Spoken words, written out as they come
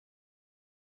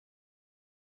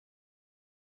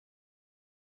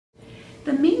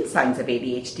The main signs of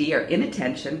ADHD are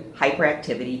inattention,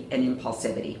 hyperactivity, and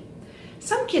impulsivity.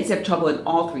 Some kids have trouble in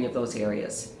all three of those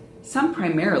areas. Some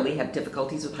primarily have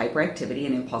difficulties with hyperactivity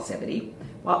and impulsivity,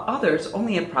 while others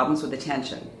only have problems with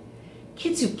attention.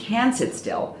 Kids who can sit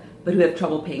still, but who have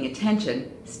trouble paying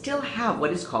attention, still have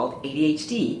what is called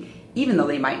ADHD, even though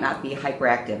they might not be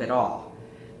hyperactive at all.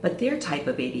 But their type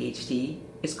of ADHD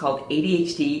is called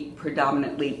ADHD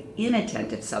predominantly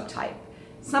inattentive subtype.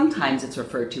 Sometimes it's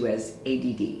referred to as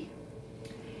ADD.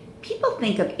 People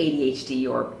think of ADHD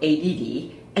or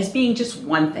ADD as being just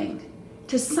one thing.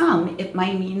 To some, it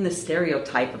might mean the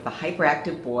stereotype of the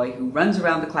hyperactive boy who runs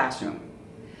around the classroom.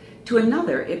 To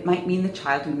another, it might mean the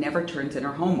child who never turns in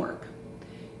her homework.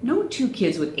 No two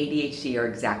kids with ADHD are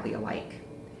exactly alike.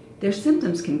 Their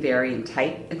symptoms can vary in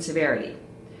type and severity.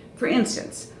 For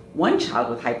instance, one child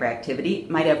with hyperactivity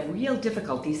might have real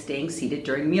difficulty staying seated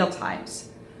during meal times.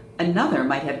 Another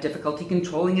might have difficulty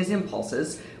controlling his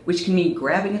impulses, which can mean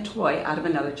grabbing a toy out of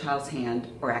another child's hand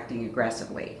or acting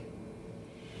aggressively.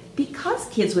 Because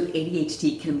kids with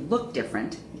ADHD can look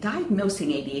different, diagnosing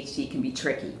ADHD can be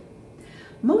tricky.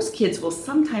 Most kids will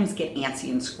sometimes get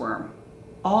antsy and squirm.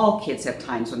 All kids have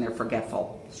times when they're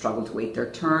forgetful, struggle to wait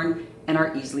their turn, and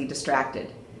are easily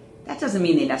distracted. That doesn't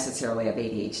mean they necessarily have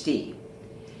ADHD.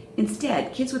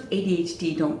 Instead, kids with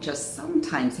ADHD don't just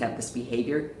sometimes have this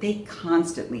behavior, they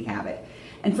constantly have it.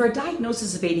 And for a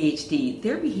diagnosis of ADHD,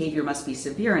 their behavior must be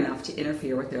severe enough to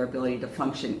interfere with their ability to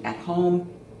function at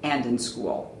home and in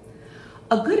school.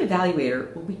 A good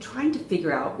evaluator will be trying to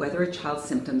figure out whether a child's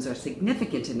symptoms are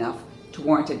significant enough to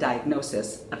warrant a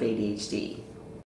diagnosis of ADHD.